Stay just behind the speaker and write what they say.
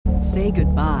Say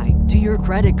goodbye to your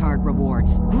credit card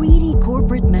rewards. Greedy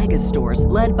corporate mega stores,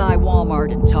 led by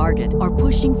Walmart and Target, are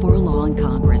pushing for a law in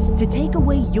Congress to take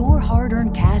away your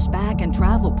hard-earned cash back and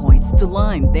travel points to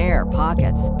line their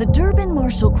pockets. The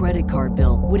Durbin-Marshall credit card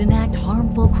bill would enact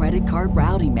harmful credit card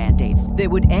routing mandates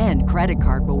that would end credit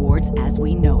card rewards as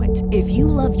we know it. If you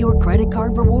love your credit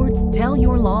card rewards, tell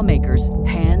your lawmakers,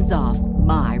 hands off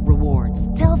my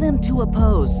rewards. Tell them to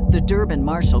oppose the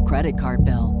Durbin-Marshall credit card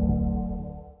bill.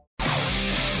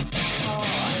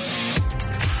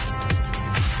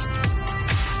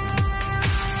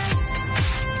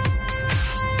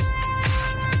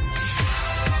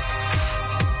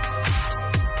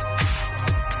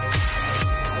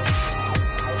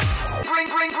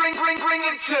 Bring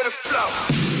it to the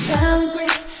flow. Tell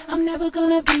Grace, I'm never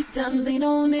gonna be done. Lean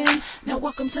on in. Now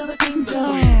welcome to the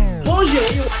kingdom. Bonjour,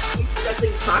 you're watching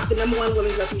Wrestling Talk, the #1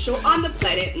 women's wrestling show on the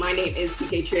planet. My name is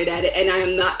TK Trinidad, and I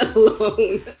am not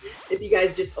alone. If you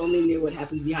guys just only knew what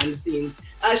happens behind the scenes.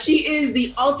 She is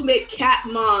the ultimate cat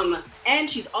mom, and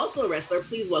she's also a wrestler.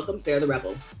 Please welcome Sarah the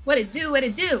Rebel. What it do? What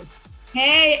it do?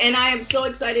 Hey, and I am so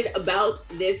excited about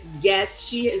this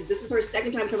guest. This is her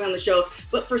second time coming on the show,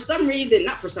 but not for some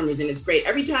reason, it's great.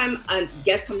 Every time a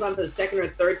guest comes on for the second or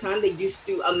third time, they just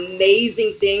do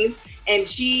amazing things. And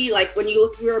she, like, when you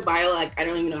look through her bio, like, I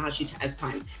don't even know how she has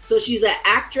time. So she's an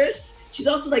actress. She's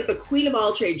also like the queen of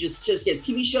all trades. Just she has a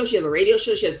TV show, she has a radio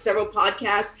show, she has several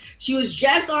podcasts. She was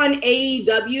just on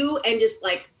AEW and just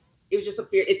like, it was just a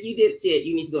fierce. If you didn't see it,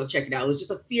 you need to go check it out. It was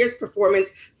just a fierce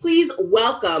performance. Please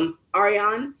welcome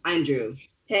Ariane Andrew.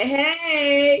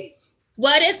 Hey.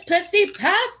 What is pussy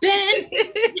poppin'?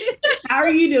 How are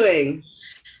you doing?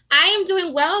 I am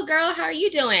doing well, girl. How are you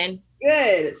doing?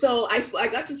 Good. So I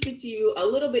got to speak to you a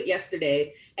little bit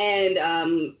yesterday, and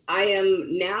I'm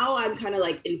kind of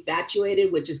like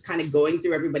infatuated with just kind of going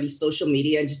through everybody's social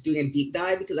media and just doing a deep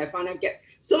dive because I found I get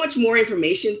so much more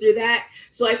information through that.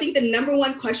 So I think the number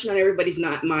one question on everybody's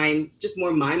mind, just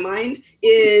more my mind,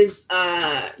 is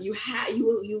you had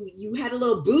a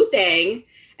little boo thing,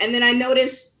 and then I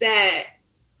noticed that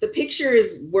the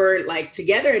pictures weren't like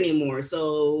together anymore.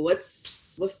 So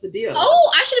what's the deal?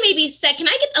 Oh, I should have maybe said, can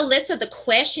I get a list of the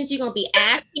questions you're going to be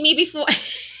asking me before?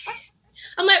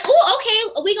 I'm like, oh,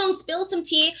 okay, we going to spill some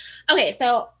tea. Okay,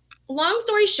 so long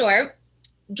story short,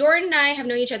 Jordan and I have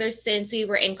known each other since we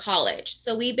were in college.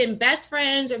 So we've been best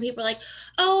friends, or people are like,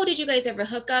 oh, did you guys ever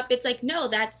hook up? It's like, no,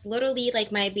 that's literally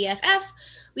like my BFF.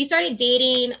 We started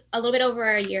dating a little bit over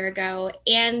a year ago.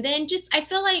 And then I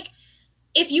feel like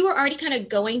if you were already kind of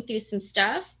going through some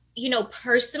stuff,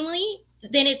 personally,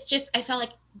 then I felt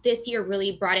like this year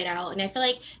really brought it out. And I feel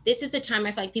like this is the time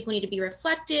I feel like people need to be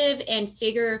reflective and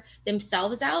figure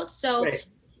themselves out. So, right.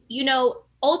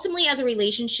 Ultimately as a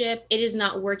relationship, it is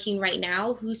not working right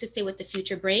now. Who's to say what the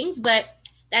future brings? But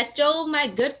that's still my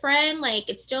good friend. Like,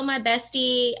 it's still my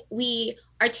bestie. We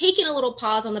are taking a little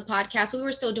pause on the podcast. We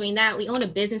were still doing that. We own a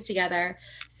business together.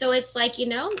 So it's like,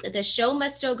 the show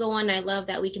must still go on. I love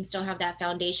that we can still have that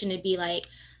foundation to be like,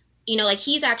 like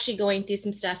he's actually going through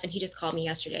some stuff and he just called me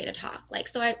yesterday to talk. Like,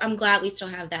 so I'm glad we still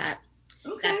have that.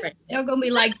 Okay. That friendship. They're going to be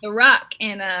like The Rock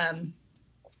and,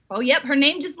 oh, yep, her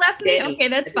name just left me. Okay,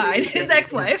 that's fine. His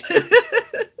ex-wife.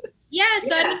 Yeah,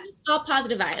 so I mean, all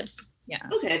positive vibes. Yeah.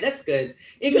 Okay, that's good.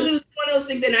 Because it was one of those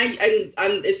things,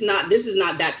 and this is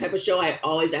not that type of show. I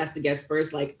always ask the guests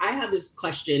first. Like, I have this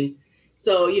question.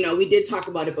 So, we did talk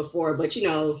about it before, but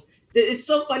it's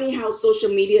so funny how social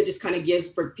media just kind of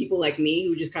gives, for people like me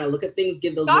who just kind of look at things,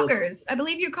 give those stalkers. I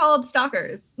believe you're called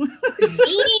stalkers. Can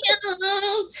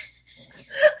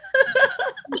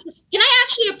I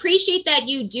actually appreciate that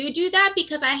you do that?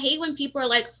 Because I hate when people are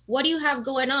like, what do you have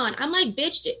going on? I'm like,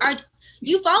 bitch,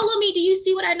 you follow me? Do you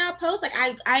see what I not post? Like,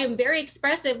 I am very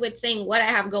expressive with saying what I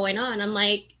have going on. I'm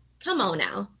like, come on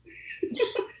now.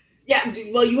 Yeah,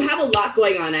 well, you have a lot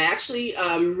going on. I actually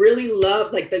really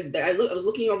love, like, I was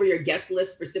looking over your guest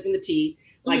list for Sipping the Tea.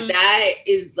 Like, that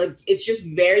is, like, it's just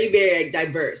very, very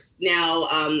diverse.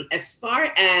 Now, as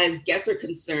far as guests are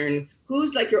concerned,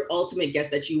 who's, like, your ultimate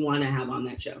guest that you want to have on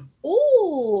that show?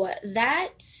 Ooh,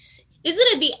 that is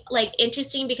going to be, like,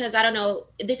 interesting because, I don't know,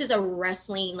 this is a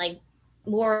wrestling, like,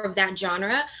 more of that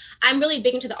genre. I'm really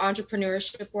big into the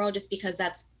entrepreneurship world just because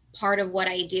that's part of what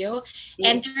I do.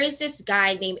 And there is this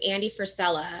guy named Andy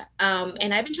Frisella.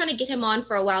 And I've been trying to get him on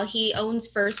for a while. He owns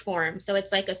First Form. So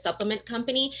it's like a supplement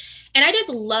company. And I just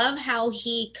love how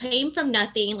he came from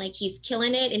nothing. Like, he's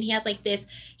killing it. And he has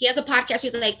a podcast.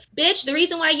 He's like, bitch, the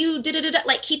reason why you did it.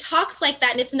 Like, he talks like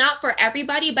that. And it's not for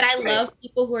everybody, but I love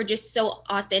people who are just so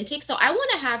authentic. So I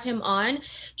want to have him on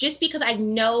just because I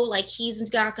know like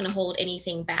he's not going to hold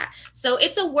anything back. So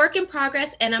it's a work in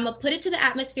progress, and I'm going to put it to the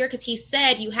atmosphere because he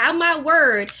said, you have my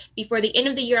word, before the end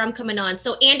of the year, I'm coming on.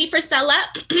 So Andy Frisella,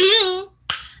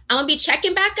 I'm gonna be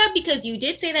checking back up because you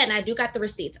did say that, and I do got the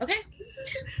receipts. Okay.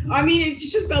 I mean, it's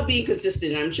just about being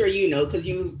consistent. I'm sure you know, because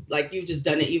you've just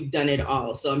done it. You've done it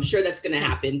all, so I'm sure that's gonna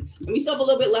happen. And we still have a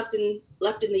little bit left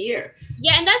in the year.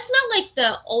 Yeah, and that's not like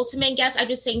the ultimate guess. I'm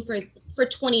just saying for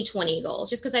 2020 goals,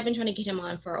 just because I've been trying to get him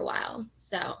on for a while.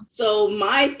 So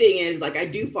my thing is, like, I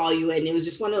do follow you, and it was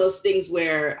just one of those things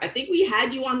where I think we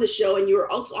had you on the show, and you were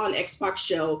also on X-Pac's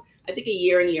show, I think a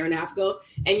year and a half ago.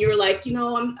 And you were like,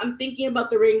 I'm thinking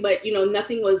about the ring, but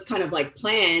nothing was kind of like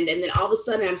planned. And then all of a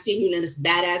sudden I'm seeing you in this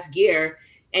badass gear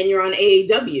and you're on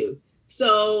AEW.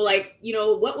 So like,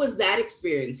 what was that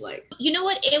experience like? You know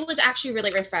what? It was actually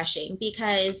really refreshing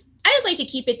because I just like to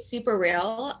keep it super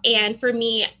real. And for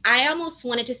me, I almost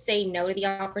wanted to say no to the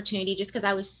opportunity just because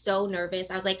I was so nervous.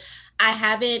 I was like, I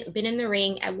haven't been in the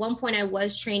ring. At one point, I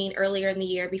was training earlier in the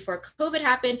year before COVID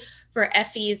happened for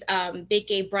Effie's Big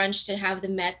Gay Brunch to have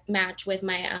the match with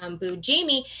my boo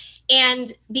Jamie.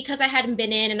 And because I hadn't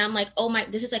been in, and I'm like, oh my,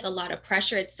 this is like a lot of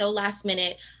pressure. It's so last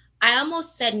minute. I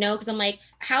almost said no because I'm like,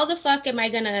 how the fuck am I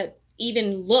going to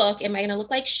even look? Am I going to look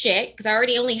like shit? Because I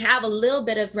already only have a little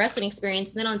bit of wrestling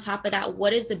experience. And then on top of that,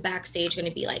 what is the backstage going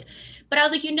to be like? But I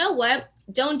was like, you know what?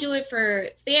 Don't do it for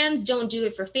fans. Don't do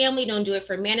it for family. Don't do it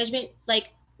for management.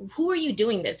 Like, who are you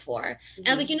doing this for? Mm-hmm. And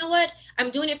I was like, you know what? I'm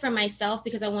doing it for myself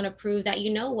because I want to prove that,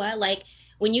 you know what? Like,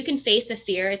 when you can face a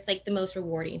fear, it's like the most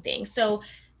rewarding thing. So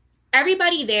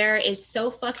everybody there is so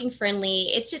fucking friendly.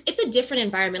 It's a different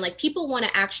environment. Like, people want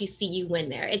to actually see you win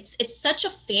there. It's such a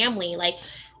family. Like,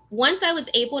 once I was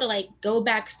able to like go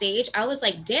backstage, I was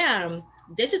like, damn,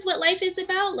 this is what life is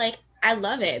about. Like, I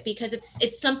love it because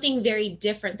it's something very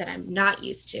different that I'm not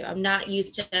used to. I'm not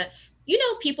used to,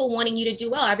 people wanting you to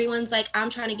do well. Everyone's like, I'm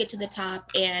trying to get to the top,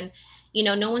 and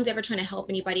no one's ever trying to help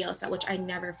anybody else out, which I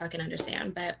never fucking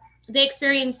understand. But the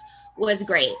experience was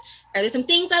great. Are there some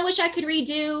things I wish I could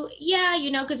redo? Yeah,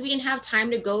 because we didn't have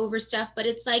time to go over stuff, but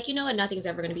it's like, nothing's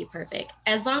ever going to be perfect.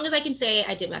 As long as I can say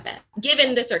I did my best,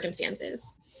 given the circumstances.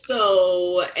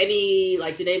 So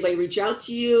did anybody reach out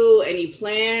to you? Any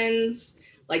plans?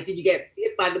 Like, did you get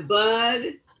hit by the bug?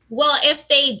 Well, if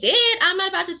they did, I'm not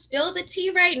about to spill the tea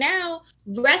right now.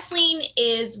 Wrestling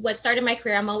is what started my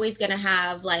career. I'm always going to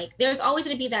have there's always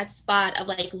going to be that spot of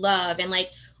love, and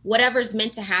whatever's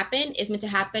meant to happen is meant to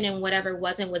happen, and whatever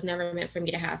wasn't was never meant for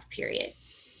me to have, period.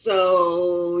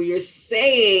 So you're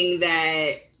saying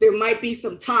that there might be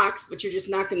some talks, but you're just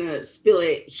not going to spill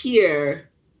it here.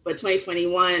 But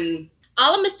 2021.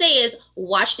 All I'm going to say is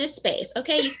watch this space.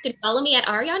 Okay. You can follow me at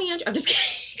Ariane. I'm just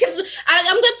kidding.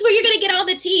 That's where you're going to get all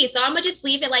the tea. So I'm going to just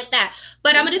leave it like that.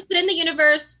 But I'm going to just put in the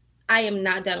universe, I am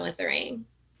not done with the ring.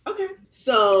 Okay.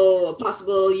 So a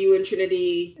possible you and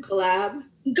Trinity collab?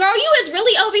 Girl, you is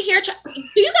really over here.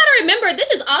 You got to remember, this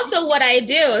is also what I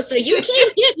do. So you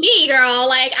can't get me, girl.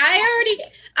 Like, I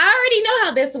already know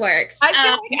how this works. I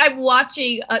feel like I'm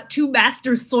watching two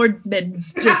master swordsmen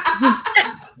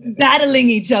just battling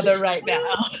each other right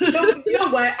now. No, you know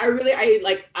what?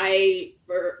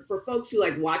 For folks who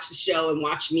watch the show and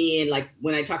watch me, and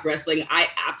when I talk wrestling, I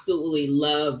absolutely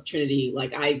love Trinity.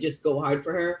 I just go hard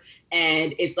for her,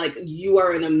 and it's you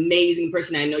are an amazing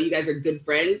person. I know you guys are good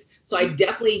friends, so I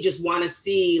definitely just want to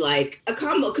see a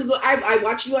combo, because I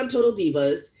watch you on Total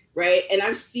Divas, right? And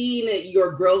I've seen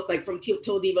your growth, from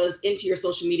Total Divas into your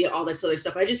social media, all this other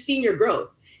stuff. I just seen your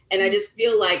growth, and I just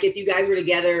feel like if you guys were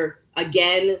together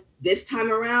again this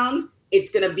time around, it's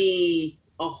gonna be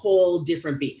a whole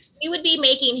different beast. We would be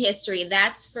making history.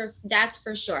 That's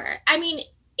for sure. I mean,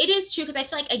 it is true, because I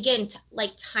feel like, again,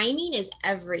 timing is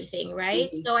everything,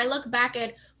 right? Mm-hmm. So I look back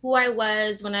at who I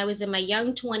was when I was in my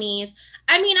young 20s.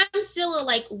 I mean, I'm still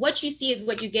what you see is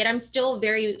what you get. I'm still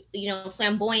very,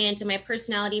 flamboyant in my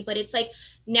personality, but it's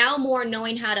now more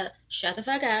knowing how to shut the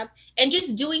fuck up and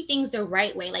just doing things the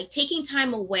right way. Taking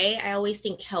time away, I always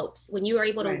think helps when you are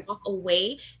able to walk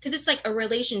away, because it's a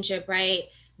relationship, right?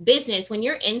 Business, when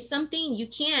you're in something, you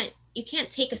can't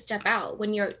take a step out.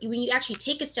 When you actually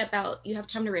take a step out, you have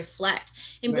time to reflect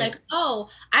and be like, oh,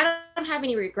 I don't have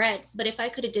any regrets, but if I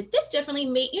could have did this differently,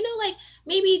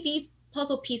 maybe these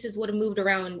puzzle pieces would have moved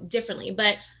around differently,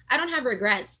 but I don't have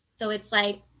regrets. So it's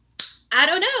I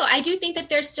don't know. I do think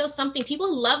that there's still something.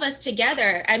 People love us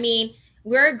together. I mean,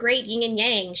 we're a great yin and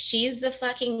yang. She's the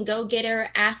fucking go-getter,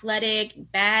 athletic,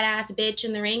 badass bitch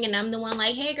in the ring, and I'm the one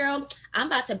like, hey girl, I'm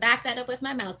about to back that up with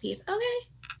my mouthpiece. Okay.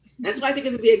 That's why I think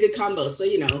this would be a good combo. So,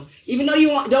 you know, even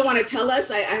though don't want to tell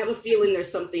us, I have a feeling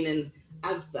there's something in, I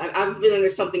have a feeling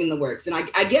there's something in the works. And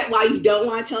I get why you don't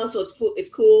want to tell us, so it's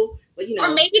cool, but you know.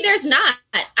 Or maybe there's not.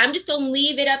 I'm just going to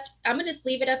leave it up. I'm going to just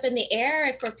leave it up in the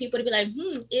air for people to be like,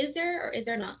 is there or is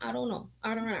there not? I don't know.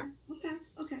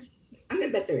 Okay. I'm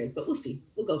going to bet there is, but we'll see.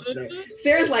 We'll go from there.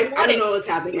 Sarah's like, I don't know what's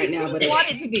happening right now, but I want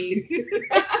it to be.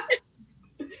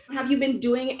 Have you been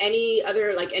doing any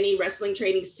other, like any wrestling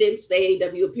training since the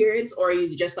AEW appearance, or are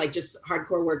you just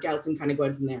hardcore workouts and kind of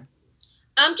going from there?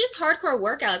 Just hardcore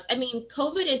workouts. I mean,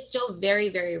 COVID is still very,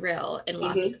 very real in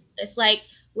Los Angeles. It's like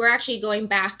we're actually going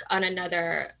back on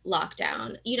another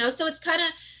lockdown, you know, so it's kind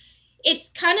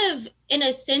of in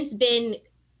a sense been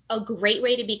a great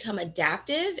way to become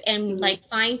adaptive and like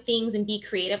find things and be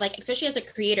creative. Like, especially as a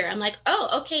creator, I'm like,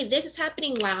 oh, okay, this is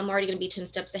happening. Wow, I'm already going to be 10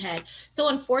 steps ahead. So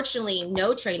unfortunately,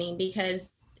 no training,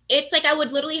 because it's like I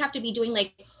would literally have to be doing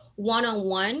like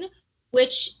one-on-one,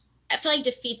 which I feel like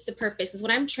defeats the purpose. Is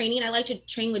when I'm training, I like to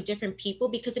train with different people,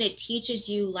 because then it teaches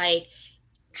you like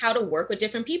how to work with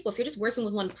different people. If you're just working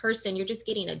with one person, you're just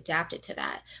getting adapted to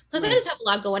that. Plus, I just have a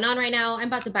lot going on right now. I'm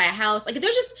about to buy a house. Like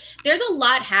there's a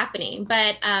lot happening,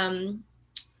 but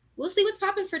we'll see what's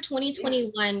popping for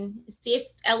 2021. Yeah. See if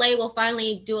LA will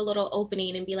finally do a little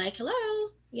opening and be like,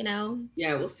 hello, you know?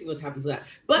 Yeah, we'll see what happens with that.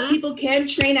 But people can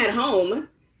train at home,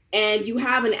 and you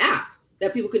have an app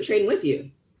that people can train with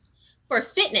you. For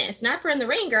fitness, not for in the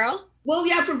ring, girl. Well,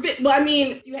 yeah, well, I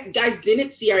mean, you guys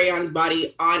didn't see Ariane's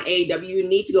body on AEW. You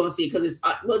need to go and see it, because it's,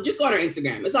 just go on her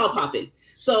Instagram. It's all popping.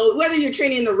 So whether you're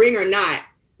training in the ring or not,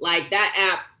 like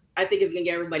that app, I think is going to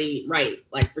get everybody right,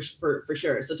 like for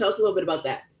sure. So tell us a little bit about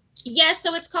that. Yes,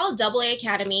 so it's called AA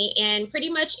Academy, and pretty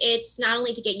much it's not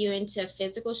only to get you into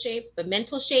physical shape, but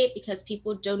mental shape, because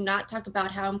people do not talk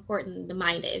about how important the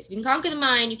mind is. If you can conquer the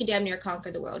mind, you can damn near conquer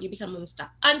the world. You become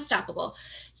unstoppable.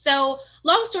 So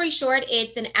long story short,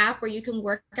 it's an app where you can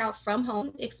work out from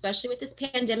home, especially with this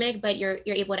pandemic, but you're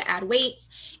able to add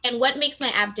weights. And what makes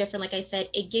my app different, like I said,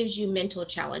 it gives you mental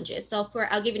challenges. So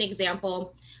I'll give you an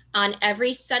example. On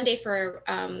every Sunday for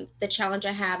the challenge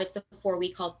I have, it's a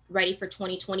 4-week called Ready for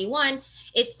 2021.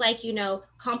 It's like, you know,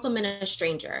 compliment a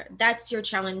stranger. That's your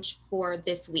challenge for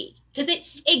this week, because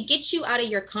it gets you out of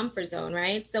your comfort zone,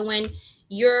 right? So when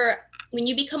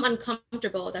you become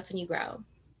uncomfortable, that's when you grow.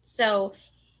 So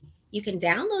you can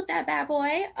download that bad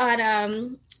boy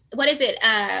on what is it?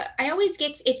 I always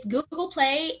get it's Google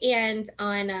Play and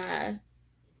on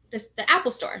the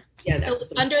Apple Store. Yeah, so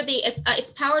it's under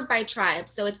it's powered by Tribe.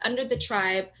 So it's under the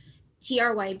Tribe,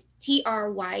 TRYBE,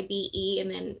 and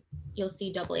then you'll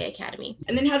see AA Academy.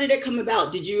 And then how did it come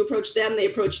about? Did you approach them? They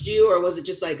approached you, or was it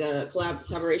just like a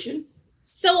collaboration?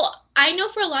 So I know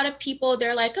for a lot of people,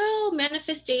 they're like, oh,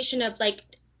 manifestation of like,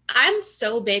 I'm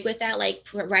so big with that, like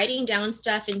writing down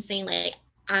stuff and saying like,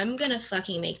 I'm going to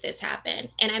fucking make this happen.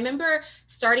 And I remember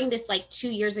starting this like 2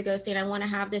 years ago saying, I want to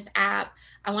have this app.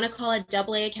 I want to call it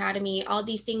AA Academy, all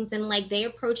these things. And like, they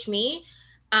approached me,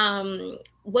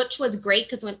 which was great.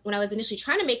 Cause when I was initially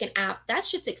trying to make an app, that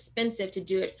shit's expensive to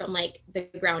do it from like the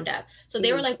ground up. So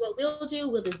they were like, what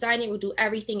we'll design it, we'll do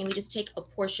everything. And we just take a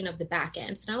portion of the back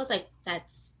end. So I was like,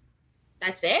 that's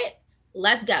it.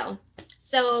 Let's go.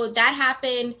 So that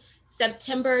happened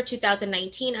September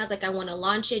 2019. I was like, I want to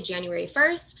launch it January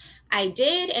 1st. I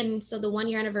did. And so the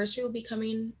 1-year anniversary will be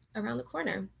coming around the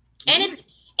corner.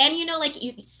 And you know, like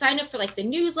you sign up for like the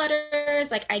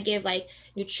newsletters, like I give like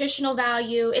nutritional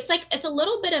value. It's like, it's a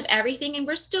little bit of everything, and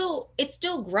it's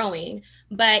still growing,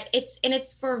 but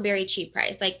it's for a very cheap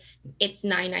price. Like it's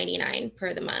 $9.99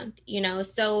 per the month, you know?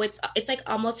 So it's like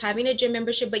almost having a gym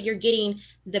membership, but you're getting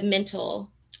the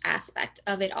mental aspect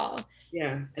of it all.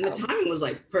 Yeah. And the timing was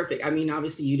like perfect. I mean,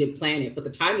 obviously you didn't plan it, but the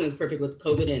timing was perfect with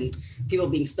COVID and people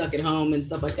being stuck at home and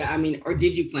stuff like that. I mean, or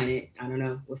did you plan it? I don't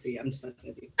know. We'll see. I'm just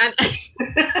messing with you.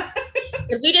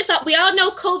 Because we all know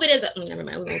COVID is never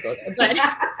mind, we won't go there, but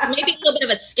maybe a little bit of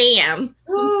a scam.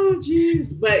 Oh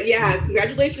geez. But yeah,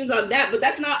 congratulations on that. But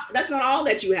that's not all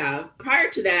that you have. Prior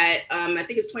to that, I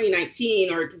think it's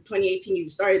 2019 or 2018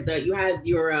 you had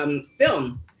your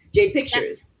film, Jade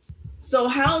Pictures. So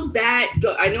how's that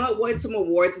go? I know it won some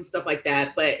awards and stuff like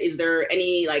that, but is there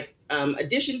any like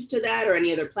additions to that or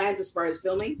any other plans as far as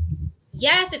filming?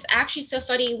 Yes, it's actually so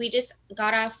funny. We just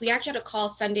got off. We actually had a call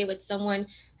Sunday with someone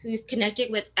who's connected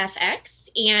with FX,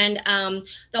 and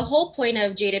the whole point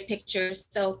of Jaded Pictures.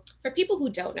 So for people who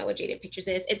don't know what Jaded Pictures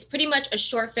is, it's pretty much a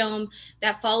short film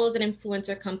that follows an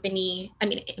influencer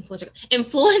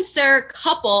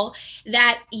couple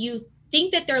that you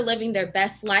think that they're living their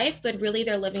best life, but really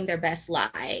they're living their best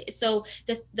lie. So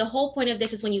the whole point of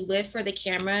this is when you live for the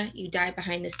camera, you die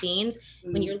behind the scenes.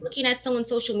 When you're looking at someone's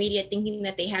social media thinking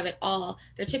that they have it all,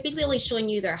 they're typically only showing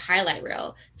you their highlight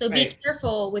reel. So be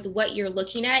careful with what you're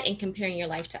looking at and comparing your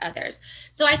life to others.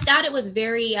 So I thought it was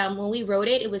very, when we wrote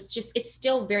it, it's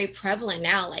still very prevalent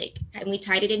now. Like, and we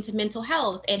tied it into mental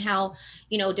health and how,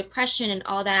 you know, depression and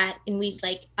all that. And we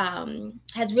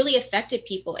has really affected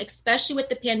people, especially with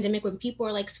the pandemic when people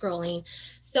are like scrolling.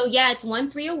 So yeah, it's won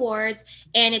 3 awards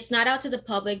and it's not out to the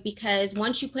public because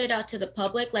once you put it out to the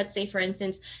public, let's say for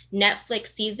instance, Netflix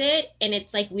sees it and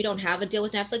it's like, we don't have a deal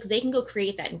with Netflix. They can go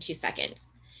create that in 2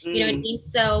 seconds. You know what I mean?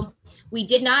 So we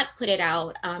did not put it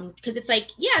out because it's like,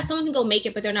 yeah, someone can go make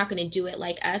it, but they're not going to do it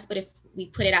like us. But if we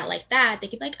put it out like that, they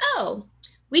could be like, oh,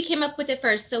 we came up with it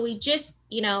first. So we just,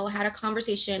 you know, had a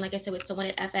conversation, like I said, with someone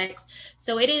at FX.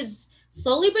 So it is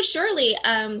slowly but surely,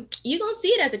 you're going to see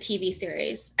it as a TV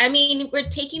series. I mean, we're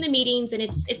taking the meetings and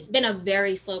it's been a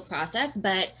very slow process,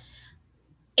 but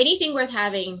anything worth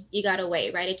having, you got to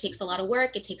wait, right? It takes a lot of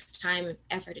work. It takes time,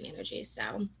 effort, and energy.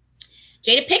 So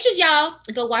Jada Pictures, y'all,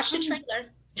 go watch the trailer.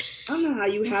 I don't know how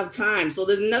you have time. So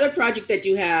there's another project that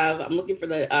you have. I'm looking for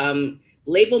the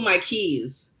Label My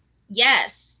Keys.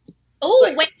 Yes.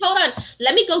 Oh, wait, hold on.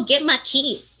 Let me go get my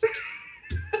keys.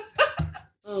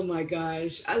 Oh my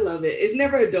gosh. I love it. It's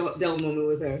never a dull moment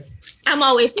with her. I'm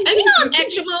always, you know, I'm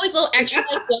extra. I'm always a little extra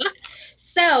like what?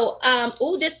 So,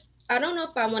 I don't know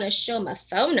if I want to show my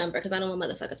phone number because I don't want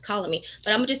motherfuckers calling me,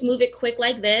 but I'm gonna just move it quick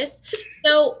like this.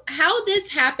 So how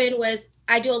this happened was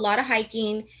I do a lot of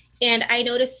hiking and I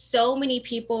noticed so many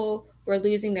people were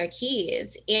losing their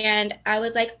keys. And I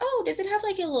was like, oh, does it have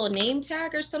like a little name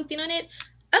tag or something on it?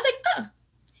 I was like, oh,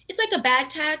 it's like a bag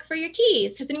tag for your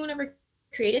keys. Has anyone ever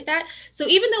created that? So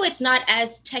even though it's not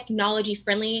as technology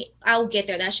friendly, I'll get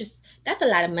there. That's a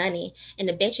lot of money. And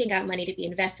the bitch ain't got money to be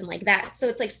investing like that. So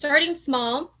it's like starting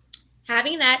small,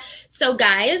 having that. So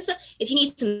guys, if you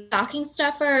need some stocking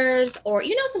stuffers or,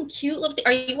 you know, some cute little thing,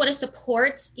 or you want to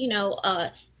support, you know,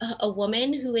 a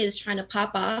woman who is trying to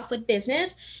pop off with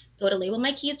business, go to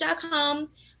labelmykeys.com.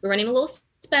 We're running a little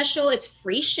special. It's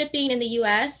free shipping in the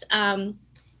US.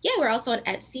 Yeah, we're also on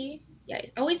Etsy. Yeah, I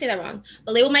always say that wrong.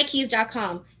 But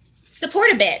labelmykeys.com.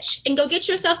 Support a bitch and go get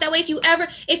yourself that way. If you ever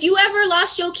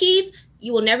lost your keys,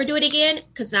 you will never do it again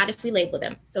because not if we label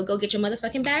them. So go get your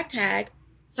motherfucking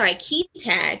key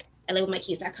tag at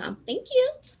labelmykeys.com. Thank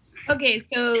you. Okay,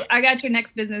 so I got your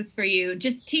next business for you.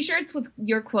 Just t-shirts with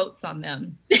your quotes on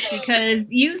them. Because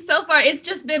you so far, it's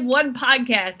just been one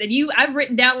podcast and I've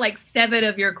written down like 7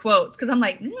 of your quotes because I'm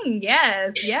like,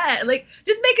 yes, yeah. Like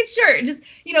just make it sure. Just,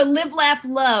 you know, live, laugh,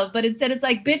 love. But instead it's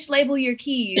like, bitch, label your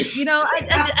keys. You know,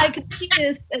 I could see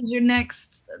this as your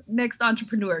next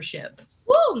entrepreneurship.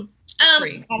 Woo!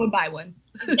 Free. I would buy one.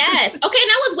 Yes. Okay, and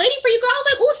I was waiting for you, girl. I was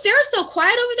like, oh, Sarah's so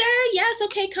quiet over there. Yes,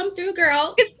 okay, come through,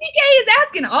 girl. Because PK is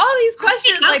asking all these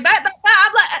questions like that. I'm like, but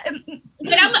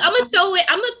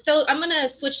I'm gonna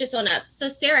switch this on up. So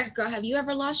Sarah, girl, have you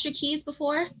ever lost your keys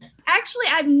before? Actually,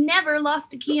 I've never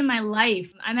lost a key in my life.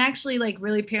 I'm actually like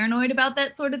really paranoid about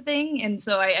that sort of thing. And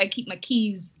so I keep my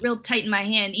keys real tight in my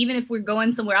hand. Even if we're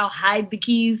going somewhere, I'll hide the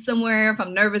keys somewhere if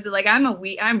I'm nervous. Like I'm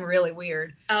really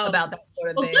weird about that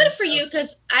sort of thing. Well, good for you,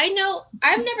 because I know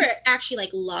I've never actually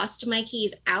like lost my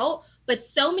keys out, but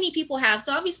so many people have.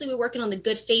 So obviously we're working on the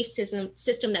good faith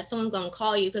system that someone's gonna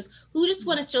call you, because who just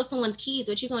want to steal someone's keys?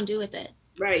 What you gonna do with it?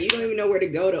 Right. You don't even know where to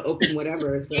go to open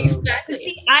whatever. So Exactly.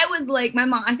 See, I was like,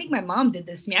 I think my mom did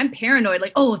this to me. I'm paranoid.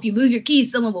 Like, oh, if you lose your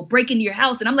keys, someone will break into your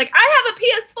house. And I'm like, I have a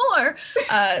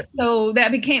PS4. So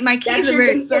that became my keys. That's your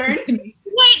concern?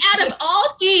 Wait, out of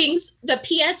all things, the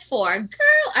PS4.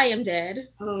 Girl, I am dead.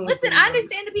 Oh, listen, I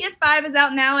understand the PS5 is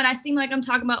out now, and I seem like I'm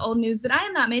talking about old news, but I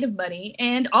am not made of money.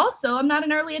 And also, I'm not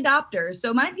an early adopter.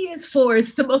 So my PS4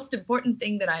 is the most important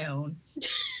thing that I own.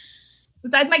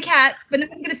 Besides my cat, but no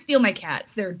one's gonna steal my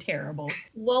cats. They're terrible.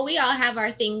 Well, we all have our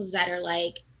things that are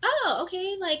like, oh,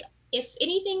 okay, like if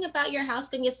anything about your house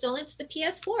can get stolen, it's the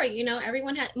PS4. You know,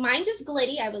 everyone has. Mine's is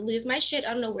Glitty. I would lose my shit.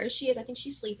 I don't know where she is. I think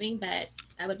she's sleeping, but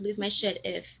I would lose my shit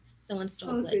if someone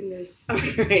stole Glitty. Goodness. All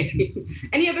right.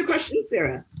 Any other questions,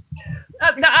 Sarah?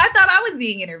 No, I thought I was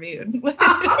being interviewed.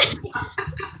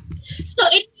 So,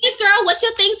 anyways, girl, what's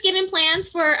your Thanksgiving plans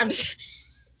for?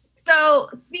 So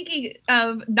speaking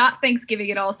of not Thanksgiving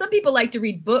at all, some people like to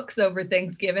read books over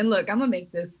Thanksgiving. Look, I'm gonna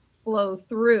make this flow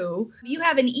through. You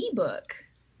have an ebook.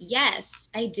 Yes,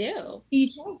 I do. Can you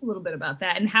tell us a little bit about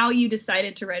that and how you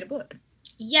decided to write a book?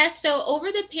 Yes. So over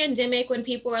the pandemic, when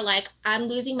people were like, I'm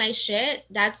losing my shit,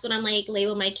 that's when I'm like,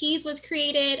 Label My Keys was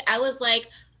created. I was like,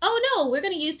 oh no, we're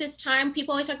going to use this time.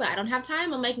 People always talk about, I don't have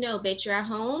time. I'm like, no, bitch, you're at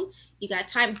home. You got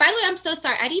time. By the way, I'm so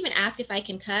sorry. I didn't even ask if I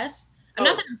can cuss.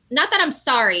 Not that I'm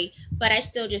sorry, but I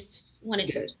still just wanted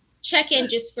to check in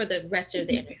just for the rest of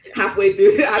the interview. Halfway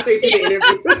through the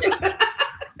interview.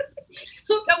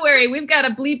 Don't worry, we've got a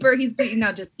bleeper. He's bleeping.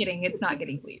 No, just kidding. It's not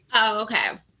getting bleeped. Oh,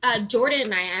 okay. Jordan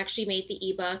and I actually made the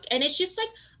ebook, and it's just like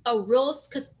a real,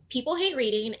 because people hate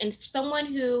reading, and for someone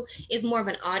who is more of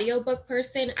an audiobook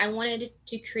person, I wanted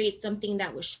to create something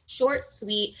that was short,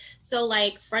 sweet. So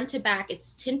like front to back,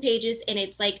 it's 10 pages and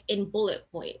it's like in bullet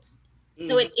points.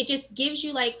 So it just gives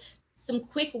you like some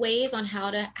quick ways on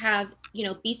how to have,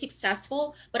 be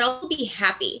successful, but also be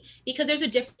happy, because there's a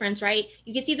difference, right?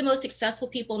 You can see the most successful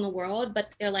people in the world,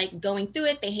 but they're like going through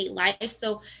it. They hate life.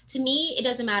 So to me, it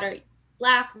doesn't matter,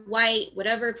 Black, white,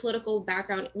 whatever political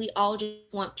background, we all just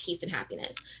want peace and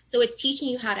happiness. So it's teaching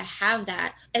you how to have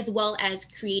that, as well as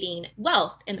creating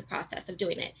wealth in the process of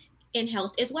doing it, in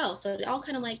health as well. So it all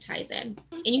kind of like ties in.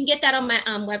 And you can get that on my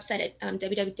website at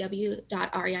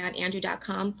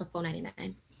www.arianeandrew.com for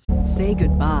 $4.99. Say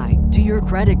goodbye to your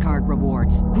credit card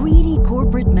rewards. Greedy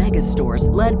corporate mega stores,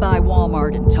 led by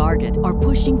Walmart and Target, are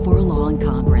pushing for a law in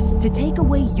Congress to take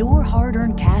away your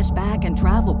hard-earned cash back and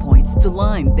travel points to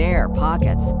line their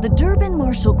pockets. The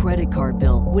Durbin-Marshall credit card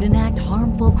bill would enact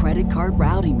harmful credit card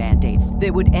routing mandates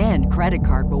that would end credit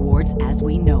card rewards as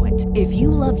we know it. If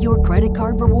you love your credit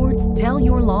card rewards, tell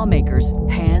your lawmakers,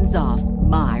 hands off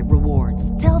my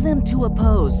rewards. Tell them to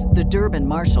oppose the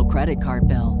Durbin-Marshall credit card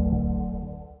bill.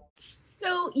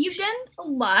 So you've done a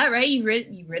lot, right? You've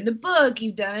written a book,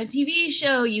 you've done a TV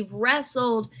show, you've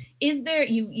wrestled. Is there,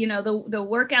 the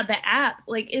workout, the app,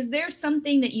 like, is there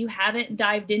something that you haven't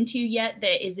dived into yet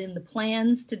that is in the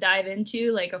plans to dive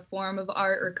into, like a form of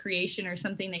art or creation or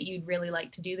something that you'd really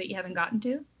like to do that you haven't gotten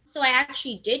to? So I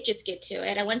actually did just get to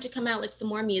it. I wanted to come out with some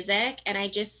more music, and I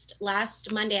just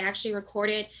last Monday actually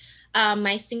recorded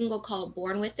my single called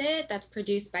Born With It. That's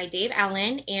produced by Dave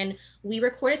Allen, and we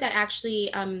recorded that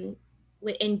actually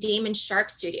in Damon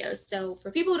Sharp Studios. So for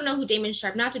people who don't know who Damon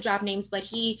Sharp, not to drop names, but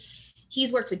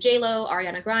he's worked with J-Lo,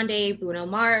 Ariana Grande, Bruno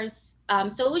Mars.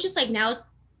 So it was just like now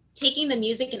taking the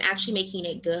music and actually making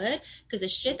it good, because the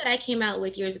shit that I came out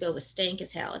with years ago was stank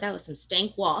as hell. That was some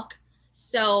stank walk.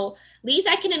 So at least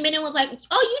I can admit it, was like,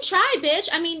 oh, you tried, bitch.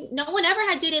 I mean, no one ever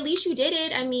had did it. At least you did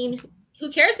it. I mean, who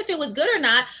cares if it was good or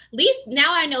not? At least now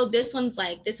I know this one's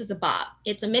like, this is a bop.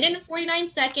 It's 1 minute and 49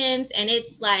 seconds. And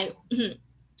it's like,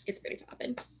 it's pretty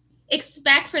poppin'.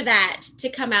 Expect for that to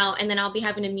come out, and then I'll be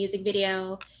having a music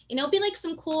video, and it'll be like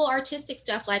some cool artistic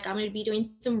stuff. Like I'm going to be doing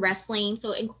some wrestling,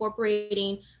 so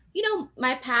incorporating,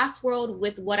 my past world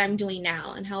with what I'm doing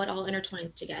now and how it all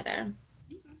intertwines together.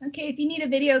 Okay, if you need a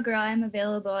video, girl, I'm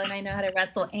available, and I know how to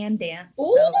wrestle and dance.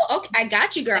 Oh, so. Okay, I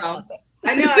got you, girl.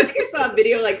 I know. I think I saw a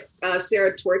video like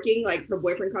Sarah twerking, like her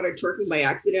boyfriend caught her twerking by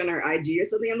accident on her IG or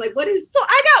something. I'm like, what is? So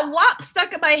I got WAP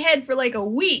stuck in my head for like a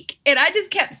week, and I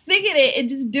just kept singing it and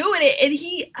just doing it. And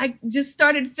I just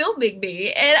started filming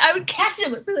me, and I would catch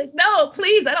him and be like, no,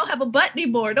 please, I don't have a butt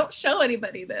anymore. Don't show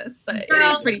anybody this. But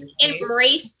girl,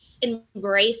 embrace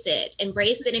it, and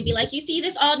be like, you see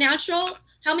this all natural?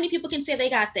 How many people can say they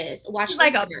got this? Watch it's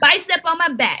like a bicep on my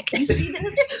back. You see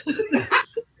this?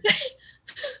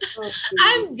 Oh,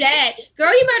 I'm dead.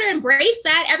 Girl, you better embrace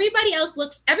that. Everyone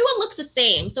looks the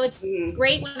same. So it's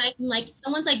great when I can like,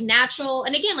 someone's like natural.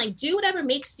 And again, like do whatever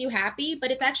makes you happy,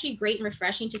 but it's actually great and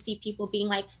refreshing to see people being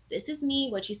like, this is me.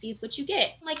 What you see is what you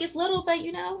get. Like it's little, but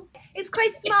it's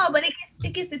quite small, but it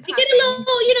gets got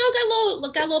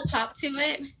a little pop to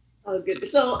it. Oh, good.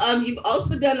 So you've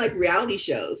also done like reality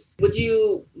shows. Would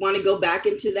you want to go back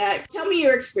into that? Tell me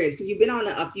your experience, because you've been on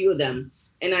a few of them.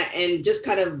 And just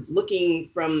kind of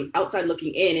looking from outside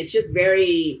looking in, it's just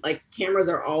very like cameras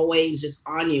are always just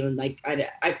on you. And like, I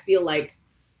feel like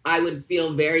I would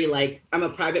feel very like I'm a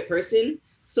private person.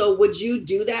 So would you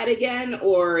do that again?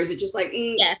 Or is it just like,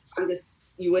 yes,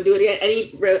 you would do it again?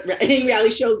 Any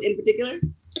reality shows in particular?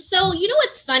 So,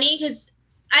 what's funny? Because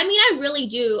I mean, I really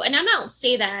do. And I'm not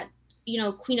say that,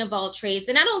 queen of all trades.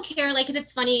 And I don't care, like, 'cause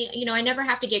it's funny, I never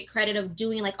have to get credit of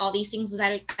doing like all these things.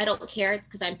 I don't care. It's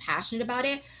because I'm passionate about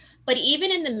it. But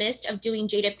even in the midst of doing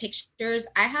Jada Pictures,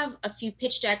 I have a few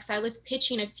pitch decks. I was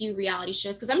pitching a few reality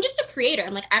shows because I'm just a creator.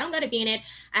 I'm like, I don't got to be in it.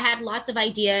 I had lots of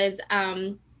ideas.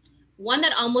 One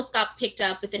that almost got picked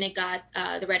up, but then it got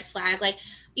the red flag. Like,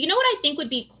 what I think would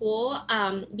be cool,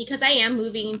 because I am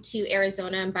moving to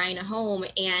Arizona and buying a home.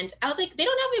 And I was like, they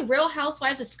don't have a Real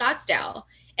Housewives of Scottsdale.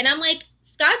 And I'm like,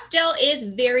 Scottsdale is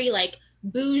very like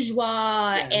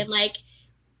bourgeois and like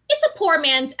it's a poor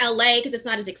man's LA because it's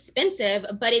not as expensive,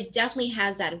 but it definitely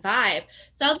has that vibe.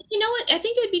 So you know what? I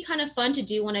think it would be kind of fun to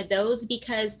do one of those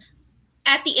because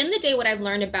at the end of the day, what I've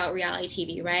learned about reality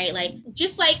TV, right? Like,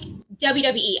 just like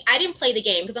WWE, I didn't play the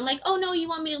game because I'm like, oh no, you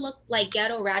want me to look like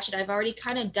ghetto ratchet? I've already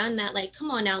kind of done that. Like,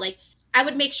 come on now. Like, I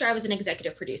would make sure I was an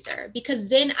executive producer because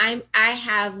then I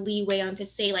have leeway on to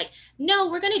say like,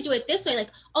 no, we're going to do it this way. Like,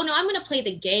 oh no, I'm going to play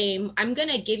the game. I'm going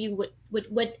to give you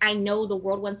what I know the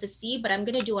world wants to see, but I'm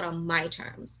going to do it on my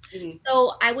terms. Mm-hmm.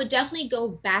 So I would definitely go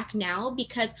back now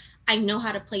because I know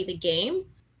how to play the game.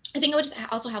 I think I would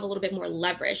just also have a little bit more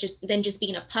leverage than just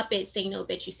being a puppet saying, no,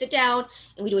 bitch, you sit down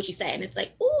and we do what you say. And it's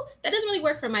like, ooh, that doesn't really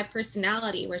work for my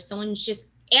personality where someone's just,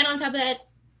 and on top of that,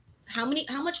 how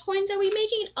much coins are we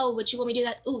making? Oh, but you want me to do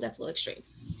that? Ooh, that's a little extreme.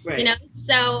 Right. You know?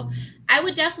 So I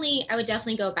would definitely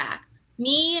go back.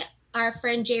 Me, our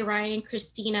friend Jay Ryan,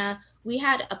 Christina, we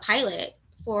had a pilot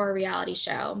for a reality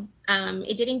show.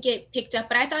 It didn't get picked up,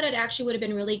 but I thought it actually would have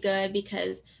been really good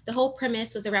because the whole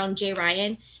premise was around Jay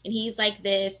Ryan, and he's like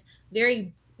this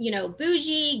very,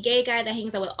 bougie gay guy that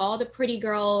hangs out with all the pretty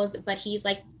girls, but he's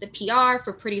like the PR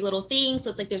for Pretty Little Things. So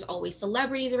it's like there's always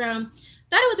celebrities around.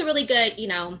 Thought it was a really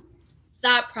good,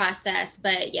 thought process,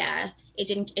 but yeah,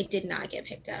 it did not get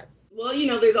picked up. Well,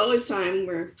 there's always time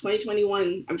where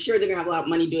 2021, I'm sure they're gonna have a lot of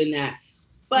money doing that.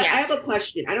 But yeah. I have a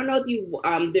question. I don't know if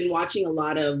you've been watching a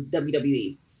lot of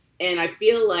WWE, and I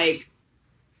feel like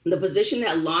the position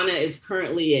that Lana is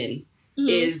currently in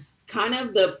is kind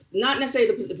of not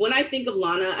necessarily the, when I think of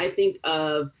Lana, I think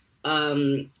of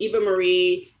Eva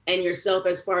Marie and yourself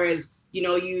as far as,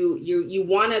 you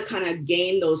want to kind of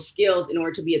gain those skills in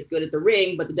order to be good at the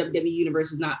ring, but the WWE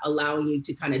universe is not allowing you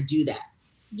to kind of do that.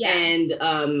 Yeah. And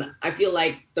I feel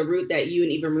like the route that you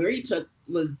and Eva Marie took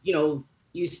was,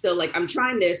 you still like, I'm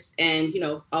trying this and,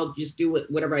 I'll just do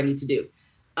whatever I need to do.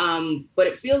 But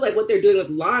it feels like what they're doing with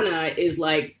Lana is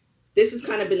like, this has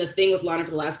kind of been the thing with Lana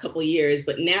for the last couple of years,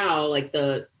 but now like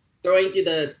the throwing through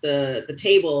the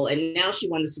table, and now she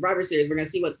won the Survivor Series. We're going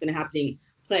to see what's going to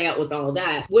play out with all of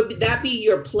that. Would that be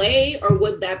your play, or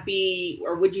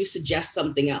would you suggest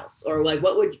something else? Or like,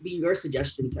 what would be your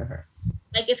suggestion to her?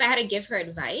 Like if I had to give her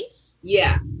advice?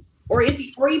 Yeah. Or even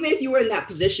if you were in that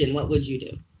position, what would you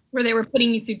do? Where they were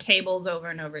putting you through tables over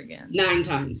and over again. 9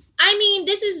 times. I mean,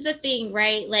 this is the thing,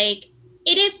 right? Like,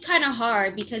 it is kind of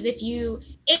hard because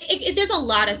there's a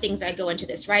lot of things that go into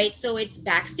this, right? So it's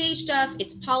backstage stuff,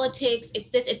 it's politics,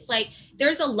 it's like,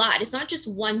 there's a lot. It's not just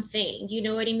one thing, you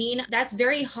know what I mean? That's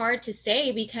very hard to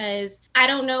say because I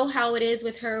don't know how it is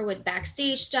with her with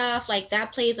backstage stuff. Like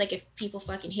that plays like if people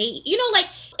fucking hate, like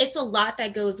it's a lot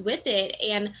that goes with it.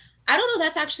 And I don't know,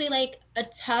 that's actually like a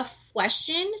tough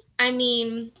question. I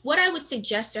mean, what I would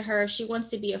suggest to her if she wants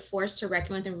to be a force to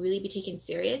reckon with and really be taken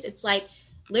serious, it's like,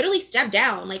 literally step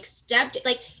down,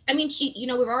 I mean, she,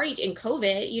 we're already in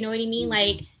COVID, you know what I mean?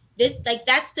 Like this, like,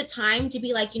 that's the time to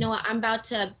be like, what, I'm about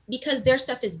to, because their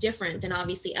stuff is different than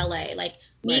obviously LA, like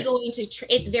me right. Going to,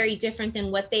 it's very different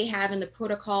than what they have in the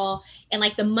protocol and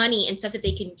like the money and stuff that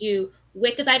they can do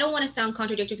with, because I don't want to sound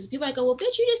contradictory because people are like, oh, well,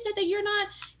 bitch, you just said that you're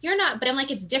not, but I'm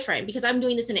like, it's different because I'm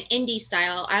doing this in an indie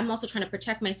style. I'm also trying to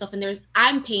protect myself and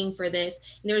I'm paying for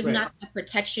this. And there's right. Not the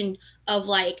protection of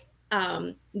like,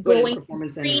 going to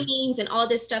screenings and all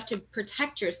this stuff to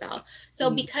protect yourself.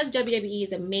 So because WWE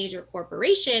is a major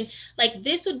corporation, like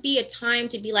this would be a time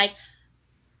to be like,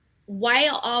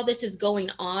 while all this is going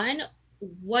on,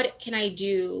 what can I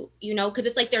do? Because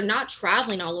it's like they're not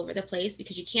traveling all over the place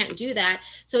because you can't do that.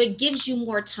 So it gives you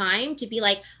more time to be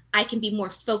like, I can be more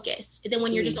focused. And then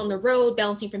when you're just on the road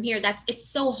bouncing from here, it's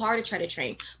so hard to try to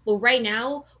train. But right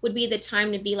now would be the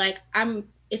time to be like,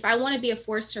 if I want to be a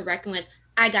force to reckon with,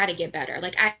 I got to get better.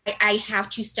 Like I have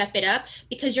to step it up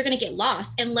because you're going to get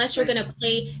lost unless you're going to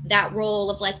play that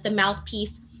role of like the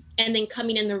mouthpiece and then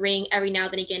coming in the ring every now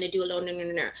and then again to do a little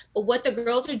no. But what the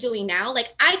girls are doing now,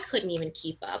 like I couldn't even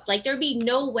keep up. Like there'd be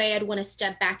no way I'd want to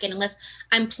step back in unless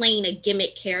I'm playing a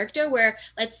gimmick character where,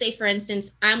 let's say for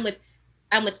instance, I'm with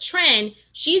Tren,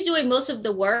 she's doing most of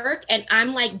the work and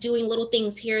I'm like doing little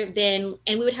things here and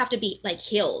we would have to be like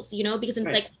heels, because it's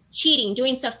right. Like cheating,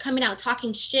 doing stuff, coming out,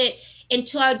 talking shit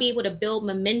until I would be able to build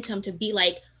momentum to be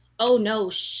like, oh no,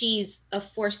 she's a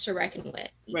force to reckon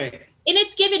with. Right. And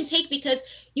it's give and take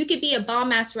because you could be a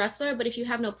bomb ass wrestler, but if you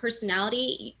have no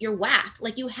personality, you're whack.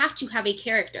 Like you have to have a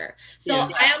character. So yeah.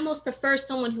 I almost prefer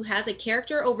someone who has a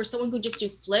character over someone who just do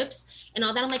flips and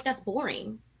all that. I'm like, that's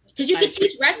boring. Because you can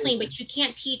teach wrestling, but you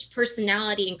can't teach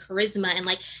personality and charisma and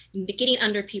like getting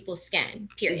under people's skin,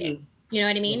 period. Mm-hmm. You know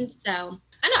what I mean? So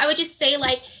I don't know, I would just say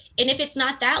like, and if it's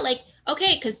not that, like,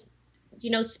 okay, because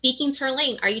speaking to her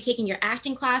lane? Are you taking your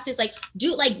acting classes? Like,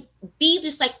 be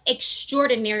just like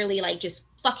extraordinarily like just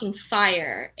fucking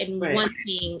fire in one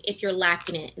thing if you're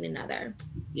lacking it in another.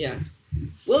 Yeah.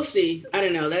 We'll see. I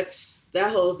don't know.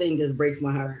 That whole thing just breaks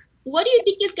my heart. What do you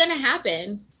think is going to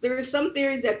happen? There are some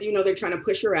theories that, they're trying to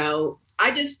push her out. I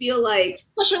just feel like...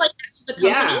 Push her like the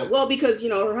company? Yeah. Well, because,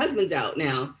 her husband's out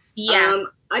now. Yeah.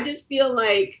 I just feel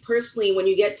like personally, when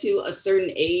you get to a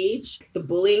certain age, the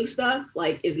bullying stuff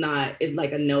is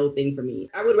like a no thing for me.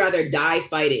 I would rather die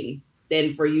fighting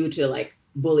than for you to like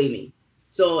bully me.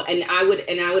 So, and I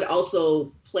would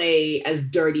also play as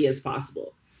dirty as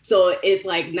possible. So if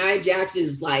like Nia Jax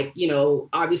is like,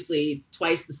 obviously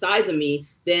twice the size of me,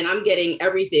 then I'm getting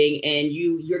everything and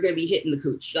you're going to be hitting the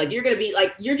cooch. Like you're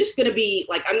just going to be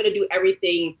like, I'm going to do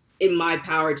everything in my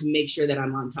power to make sure that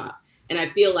I'm on top. And I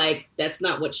feel like that's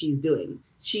not what she's doing.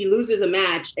 She loses a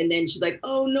match and then she's like,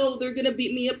 oh no, they're going to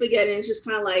beat me up again. And it's just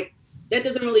kind of like, that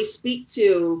doesn't really speak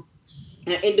to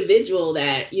an individual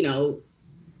that,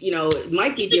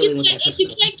 might be dealing with that. If you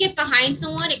can't get behind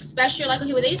someone, especially like,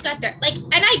 okay, well, they just got their, like,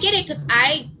 and I get it because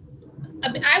I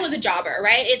was a jobber,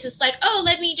 right? It's just like, oh,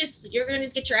 you're going to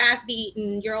just get your ass beat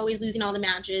and you're always losing all the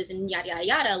matches and yada, yada,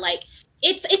 yada. Like,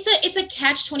 it's a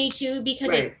catch-22 because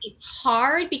it's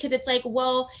hard because it's like,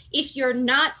 well, if you're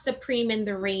not supreme in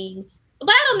the ring, but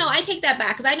I don't know, I take that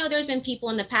back because I know there's been people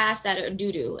in the past that are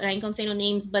doo-doo, and I ain't gonna say no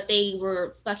names, but they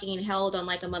were fucking held on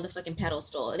like a motherfucking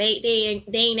pedestal. They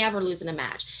ain't never losing a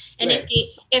match. And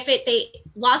if they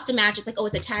lost a match, it's like, oh,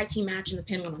 it's a tag team match and the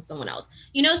pin went on someone else.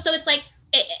 So it's like,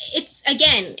 it's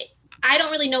again, I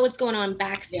don't really know what's going on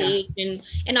backstage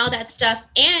and all that stuff.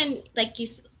 And like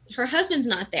her husband's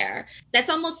not there. That's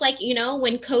almost like,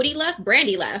 when Cody left,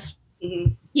 Brandy left.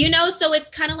 Mm-hmm. So it's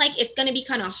kind of like, it's going to be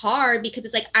kind of hard because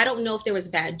it's like, I don't know if there was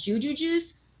bad juju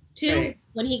juice too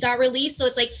when he got released. So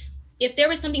it's like, if there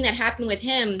was something that happened with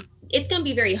him, it's going to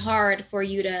be very hard for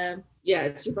you to. Yeah,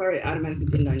 it's just already automatically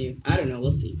pinned on you. I don't know.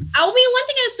 We'll see. I mean, one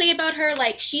thing I would say about her,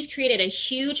 like, she's created a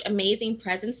huge, amazing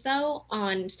presence though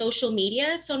on social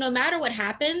media. So no matter what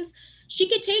happens, she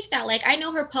could take that. Like, I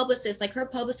know her publicist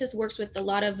works with a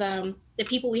lot of the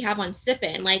people we have on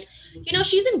Sippin'. Like,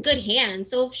 she's in good hands.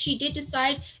 So if she did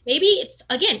decide, maybe it's,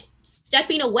 again,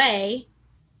 stepping away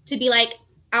to be like,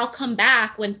 I'll come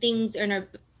back when things are in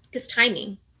because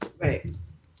timing. Right.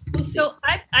 So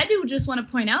I do just want to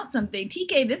point out something.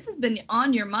 TK, this has been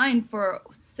on your mind for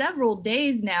several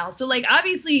days now. So, like,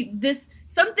 obviously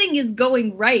something is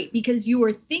going right because you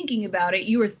were thinking about it.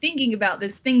 You were thinking about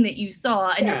this thing that you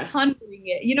saw and you're pondering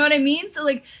it. You know what I mean? So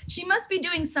like, she must be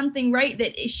doing something right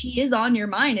that she is on your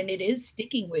mind and it is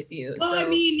sticking with you. Well, so. I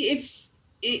mean,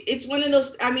 it's one of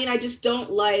those, I mean, I just don't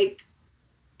like,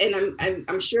 and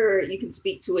I'm sure you can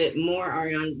speak to it more,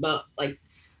 Ariane, but like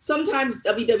sometimes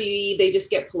WWE, they just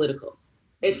get political.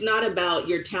 It's not about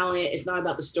your talent. It's not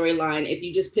about the storyline. If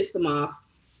you just piss them off,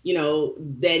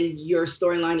 then your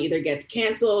storyline either gets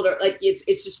canceled or like it's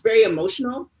just very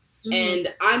emotional. Mm-hmm.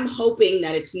 And I'm hoping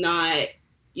that it's not,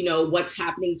 what's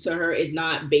happening to her is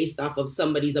not based off of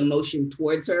somebody's emotion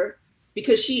towards her,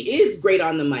 because she is great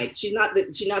on the mic. She's not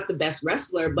the best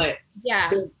wrestler, but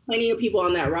there's plenty of people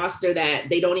on that roster that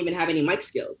they don't even have any mic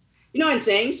skills. You know what I'm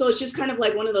saying? So it's just kind of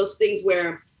like one of those things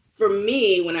where for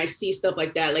me, when I see stuff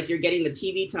like that, like you're getting the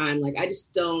TV time, like I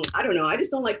don't know. I just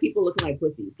don't like people looking like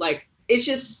pussies. Like, it's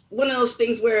just one of those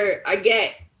things where I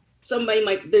get somebody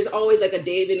like, there's always like a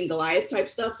David and Goliath type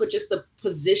stuff, but just the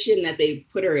position that they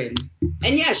put her in.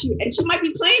 And she might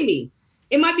be playing me.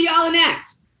 It might be all an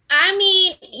act. I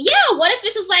mean, yeah, what if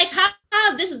it's just like,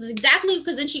 how this is exactly,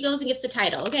 because then she goes and gets the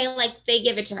title. Okay, like they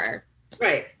give it to her.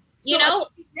 Right.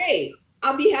 Great.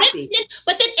 I'll be happy.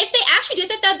 But then if they actually did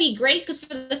that, that'd be great, because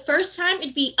for the first time,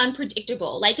 it'd be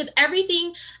unpredictable. Like, because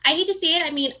everything, I hate to say it,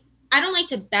 I mean, I don't like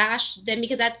to bash them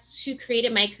because that's who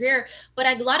created my career. But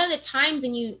a lot of the times,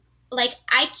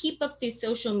 I keep up through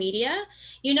social media,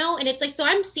 and it's like, so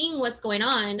I'm seeing what's going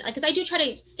on. Like, because I do try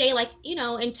to stay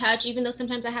in touch, even though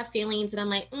sometimes I have feelings and I'm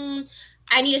like,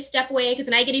 I need to step away because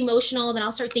then I get emotional. Then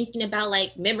I'll start thinking about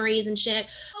like memories and shit. It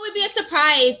would be a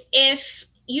surprise if,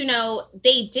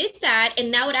 they did that,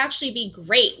 and that would actually be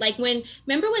great. Like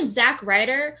remember when Zack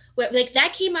Ryder, like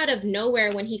that came out of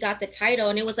nowhere when he got the title,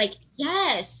 and it was like,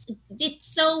 yes,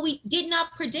 so we did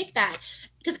not predict that,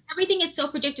 because everything is so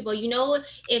predictable.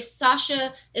 If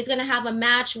Sasha is going to have a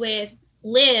match with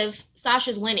Liv,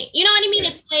 Sasha's winning. You know what I mean?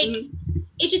 It's like,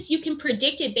 it's just, you can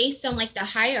predict it based on like the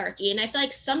hierarchy. And I feel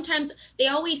like sometimes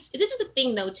this is a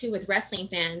thing though too with wrestling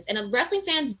fans, and wrestling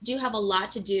fans do have a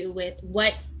lot to do with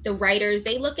what the writers,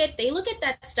 they look at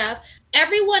that stuff.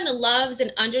 Everyone loves an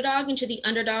underdog until the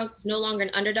underdog's no longer an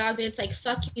underdog. Then it's like,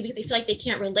 fuck you, because they feel like they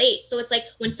can't relate. So it's like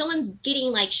when someone's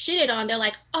getting like shitted on, they're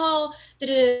like, oh, da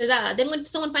da da da. Then when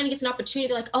someone finally gets an opportunity,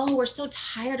 they're like, oh, we're so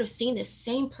tired of seeing this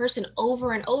same person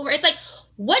over and over. It's like,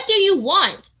 what do you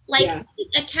want? Like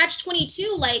a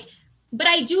catch-22, like, but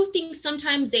I do think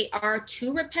sometimes they are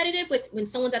too repetitive with when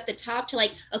someone's at the top to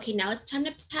like, okay, now it's time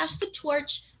to pass the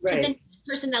torch to the next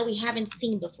person that we haven't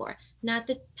seen before. Not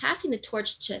passing the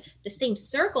torch to the same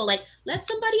circle. Like, let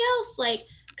somebody else like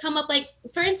come up. Like,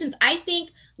 for instance, I think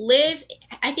Liv,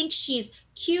 I think she's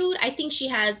cute. I think she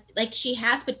has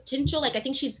potential. Like, I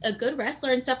think she's a good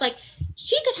wrestler and stuff. Like,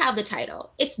 she could have the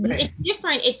title. It's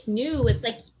different. It's new. It's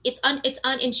like, it's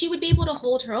and she would be able to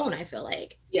hold her own, I feel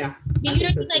like. Yeah. You know,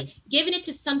 so like giving it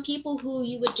to some people who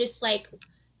you would just like,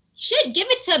 shit, give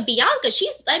it to Bianca.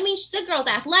 The girl's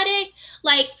athletic.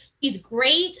 Like, she's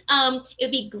great.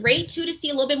 It'd be great too to see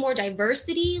a little bit more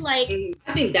diversity. Like,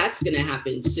 I think that's gonna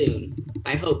happen soon.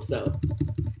 I hope so.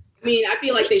 I mean, I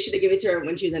feel like they should have given it to her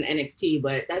when she was in NXT,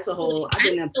 but that's a whole.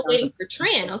 I'm still waiting for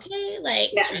Tran. Okay, like.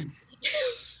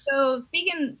 So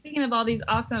speaking of all these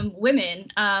awesome women,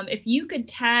 if you could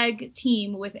tag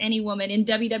team with any woman in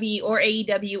WWE or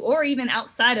AEW or even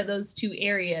outside of those two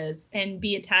areas and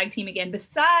be a tag team again,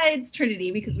 besides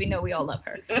Trinity, because we know we all love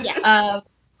her. Yeah.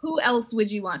 Who else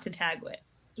would you want to tag with?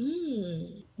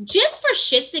 Just for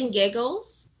shits and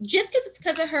giggles, just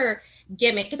because of her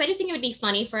gimmick, because I just think it would be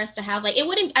funny for us to have like,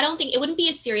 I don't think it wouldn't be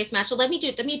a serious match. So let me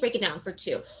break it down for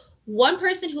two. One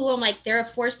person who I'm like, they're a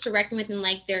force to reckon with and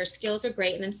like their skills are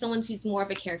great, and then someone who's more of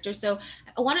a character. So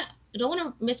I don't want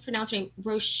to mispronounce her name.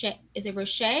 Roche, is it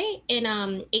Roche in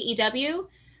AEW?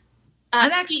 I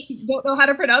actually don't know how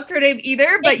to pronounce her name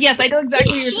either, but yes, I know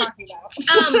exactly what you're talking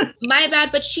about. My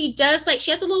bad, but she has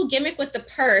a little gimmick with the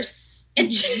purse,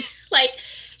 and just so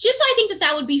I think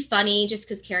that would be funny, just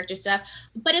because character stuff.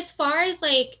 But as far as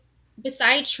like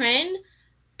beside Tren,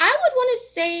 I would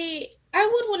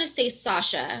want to say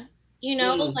Sasha. You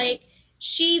know, like,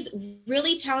 she's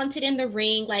really talented in the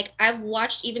ring. Like, I've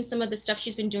watched even some of the stuff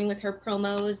she's been doing with her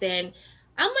promos, and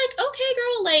I'm like, okay,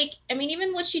 girl, like, I mean,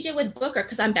 even what she did with Booker,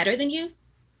 because I'm better than you.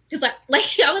 Because like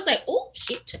I was like, oh,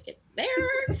 she took it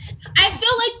there. I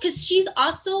feel like, because she's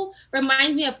also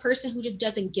reminds me of a person who just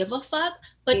doesn't give a fuck,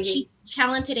 but she's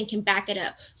talented and can back it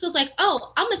up. So it's like,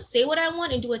 oh, I'm going to say what I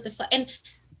want and do what the fuck. And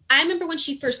I remember when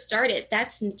she first started,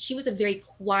 she was a very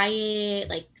quiet,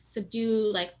 like,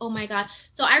 subdued, like, oh my God.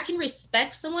 So I can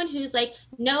respect someone who's like,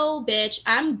 no, bitch,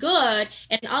 I'm good.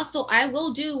 And also I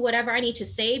will do whatever I need to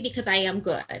say because I am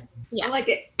good. Yeah. I like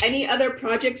it. Any other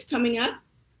projects coming up?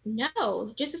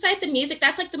 No, just besides the music,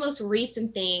 that's like the most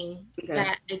recent thing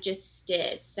that I just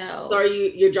did. So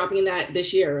you're dropping that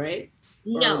this year, right?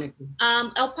 No,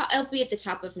 I'll be at the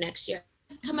top of next year.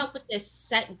 Come up with this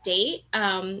set date.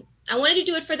 I wanted to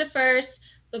do it for the first,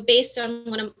 but based on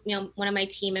one of my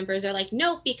team members are like,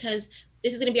 no, because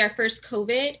this is going to be our first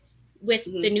COVID with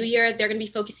the new year. They're going to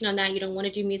be focusing on that. You don't want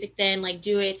to do music then, like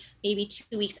do it maybe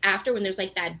 2 weeks after when there's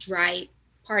like that dry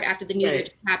part after the new year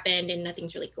happened and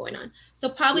nothing's really going on. So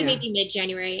probably maybe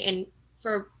mid-January. And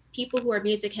for people who are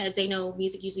music heads, they know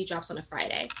music usually drops on a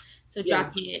Friday. So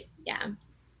dropping it,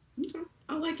 Okay.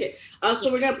 I like it.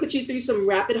 So we're going to put you through some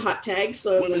rapid hot tags.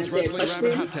 So I'm going to say a question.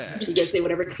 You can say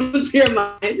whatever comes to your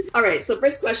mind. All right. So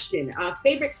first question,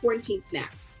 favorite quarantine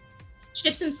snack?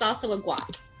 Chips and salsa with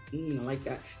guac. I like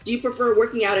that. Do you prefer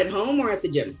working out at home or at the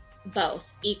gym?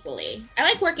 Both, equally. I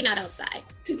like working out outside.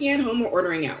 Cooking at home or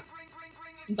ordering out?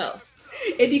 Both.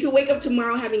 If you could wake up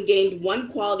tomorrow having gained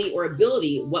one quality or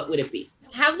ability, what would it be?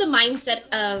 Have the mindset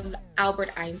of Albert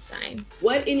Einstein.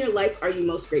 What in your life are you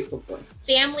most grateful for?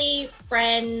 Family,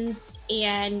 friends,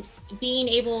 and being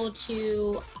able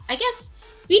to, I guess,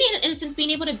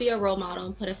 being able to be a role model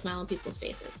and put a smile on people's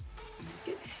faces.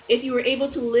 If you were able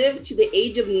to live to the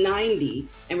age of 90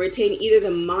 and retain either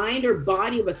the mind or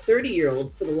body of a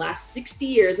 30-year-old for the last 60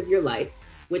 years of your life,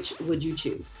 which would you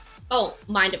choose? Oh,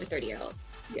 mind of a 30-year-old.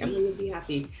 Emily would be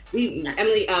happy.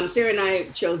 Sarah and I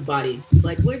chose body. It's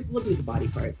like we'll do the body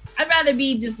part. I'd rather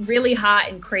be just really hot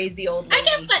and crazy old lady. I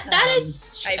guess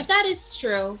that is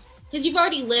true, because you've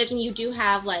already lived and you do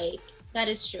have like that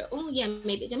is true. Oh yeah,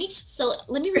 maybe. Let me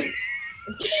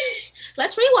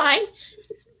let's rewind.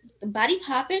 The body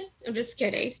popping. I'm just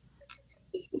kidding.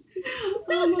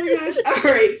 Oh my gosh! All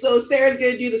right, so Sarah's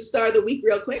gonna do the star of the week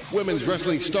real quick. Women's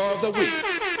Wrestling Star of the Week.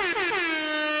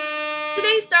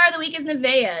 Today's star of the week is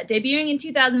Nevaeh. Debuting in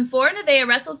 2004, Nevaeh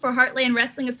wrestled for Heartland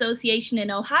Wrestling Association in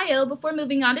Ohio before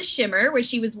moving on to Shimmer, where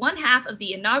she was one half of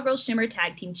the inaugural Shimmer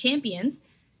Tag Team Champions,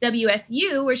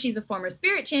 WSU, where she's a former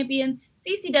Spirit Champion,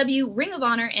 CCW, Ring of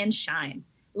Honor, and Shine.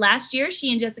 Last year,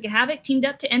 she and Jessica Havoc teamed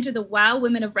up to enter the WOW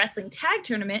Women of Wrestling Tag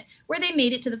Tournament, where they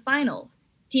made it to the finals.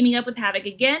 Teaming up with Havoc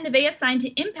again, Nevaeh signed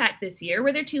to Impact this year,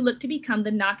 where their two look to become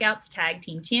the Knockouts Tag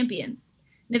Team Champions.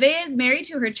 Nevaeh is married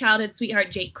to her childhood sweetheart,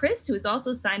 Jake Chris, who is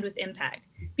also signed with Impact.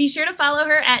 Be sure to follow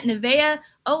her at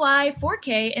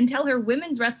NevaehOI4K and tell her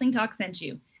Women's Wrestling Talk sent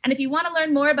you. And if you want to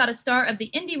learn more about a star of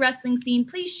the indie wrestling scene,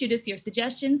 please shoot us your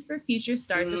suggestions for future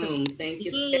stars of the week. Thank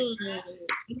you.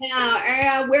 Now,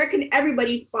 Ariane, where can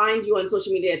everybody find you on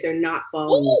social media if they're not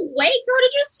following you? Oh, wait, girl,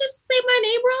 did you just say my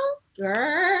name wrong?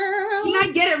 Girl. Did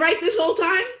I get it right this whole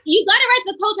time? You got it right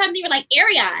this whole time. You were like,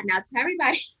 Ariane. Now tell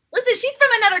everybody. Listen, she's from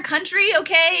another country,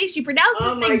 okay? She pronounces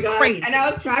things crazy. And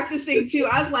I was practicing too.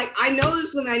 I was like, I know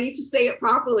this one. I need to say it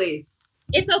properly.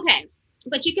 It's okay.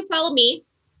 But you can follow me,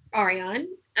 Ariane,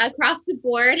 across the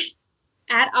board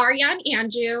at Ariane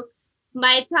Andrew,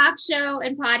 my talk show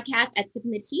and podcast at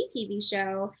Sipping the Tea TV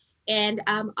show. And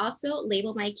also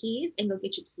label my keys and go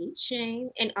get your keychain.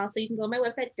 And also you can go on my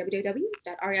website,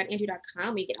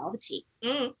 www.arianeandrew.com, where you get all the tea.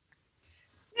 That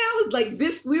was like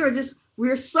this. We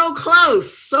were so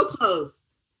close. So close.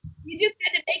 You just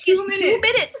had to take you 2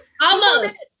 minutes.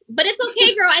 Almost. But it's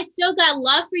okay, girl. I still got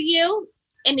love for you.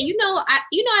 And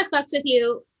I fucks with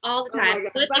you all the time. Oh my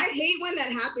God. But I hate when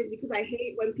that happens because I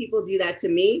hate when people do that to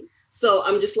me. So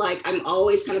I'm just like, I'm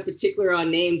always kind of particular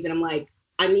on names. And I'm like,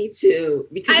 I need to,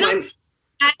 because I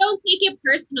don't take it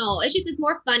personal. It's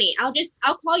more funny. I'll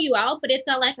call you out, but it's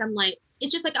not like I'm like,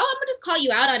 it's just like, oh, I'm gonna just call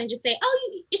you out on it and just say,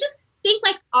 it's just think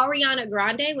like Ariana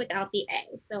Grande without the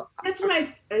A. So that's what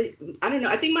I don't know.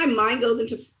 I think my mind goes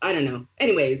into, I don't know.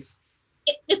 Anyways.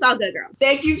 It's all good, girl.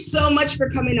 Thank you so much for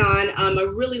coming on. I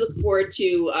really look forward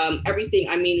to everything.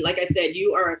 I mean, like I said,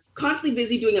 you are constantly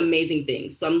busy doing amazing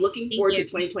things. So I'm looking forward to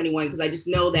 2021 because I just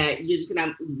know that you're just going to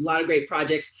have a lot of great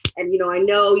projects. And, I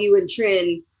know you and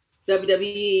Trin,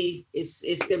 WWE is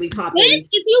going to be popping. Is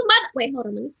you mother? Wait, hold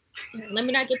on. Let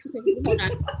me not get too quick. Hold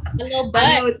on. A little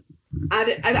butt.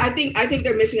 I think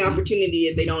they're missing opportunity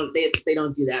if they don't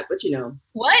do that. But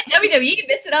what, WWE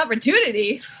missing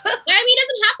opportunity? I mean, it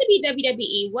doesn't have to be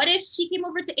WWE. What if she came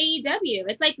over to AEW?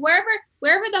 It's like wherever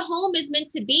the home is meant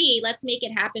to be, let's make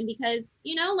it happen. Because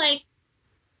like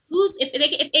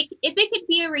if it could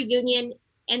be a reunion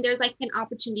and there's like an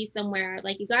opportunity somewhere,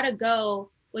 like you got to go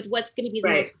with what's going to be the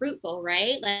most fruitful,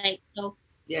 right? Like so.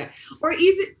 Yeah. Or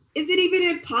is it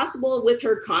even impossible with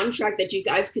her contract that you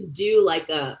guys could do like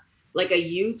a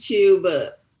YouTube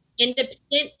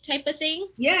independent type of thing?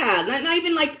 Yeah, not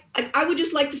even like I would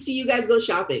just like to see you guys go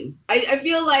shopping. I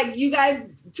feel like you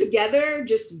guys together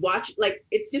just watch, like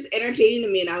it's just entertaining to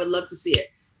me and I would love to see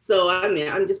it. So I'm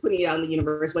just putting it out in the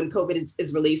universe when COVID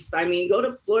is released. I mean, go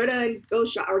to Florida and go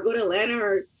shop or go to Atlanta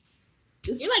or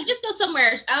just go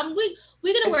somewhere.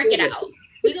 We're gonna work it out.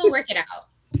 We're gonna work it out.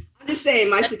 I'm just saying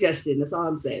my suggestion. That's all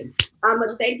I'm saying.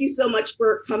 But thank you so much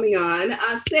for coming on.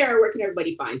 Sarah, where can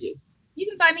everybody find you? You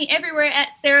can find me everywhere at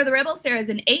Sarah the Rebel. Sarah's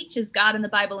an H, as God in the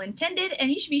Bible intended. And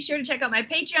you should be sure to check out my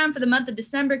Patreon for the month of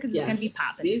December because it's going to be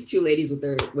popping. These two ladies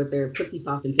with their pussy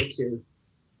popping pictures.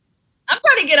 I'm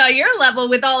trying to get on your level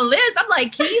with all of this. I'm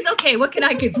like, keys, okay, what can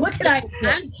I get? What can I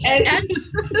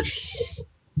do?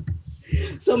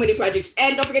 So many projects.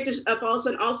 And don't forget to follow us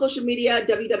on all social media,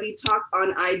 WW Talk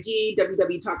on IG,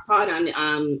 WW Talk Pod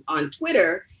on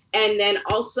Twitter. And then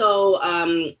also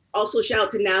shout out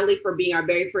to Natalie for being our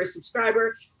very first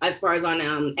subscriber as far as on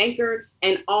Anchor,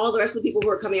 and all the rest of the people who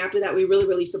are coming after that. We really,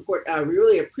 really support, we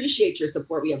really appreciate your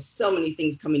support. We have so many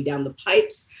things coming down the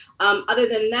pipes. Other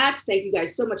than that, thank you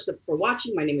guys so much for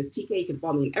watching. My name is TK. You can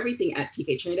follow me in everything at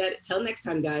TK Trinidad. Till next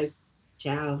time, guys.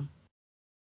 Ciao.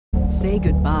 Say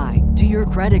goodbye to your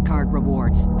credit card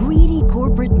rewards. Greedy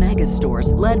corporate mega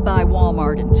stores, led by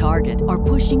Walmart and Target, are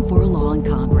pushing for a law in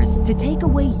Congress to take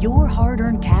away your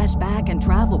hard-earned cash back and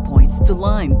travel points to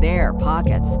line their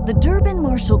pockets. The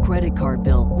Durbin-Marshall credit card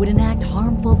bill would enact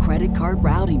harmful credit card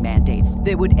routing mandates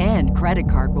that would end credit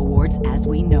card rewards as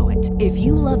we know it. If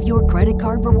you love your credit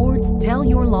card rewards, tell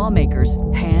your lawmakers,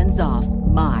 hands off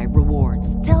my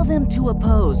rewards. Tell them to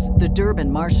oppose the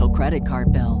Durbin-Marshall credit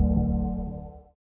card bill.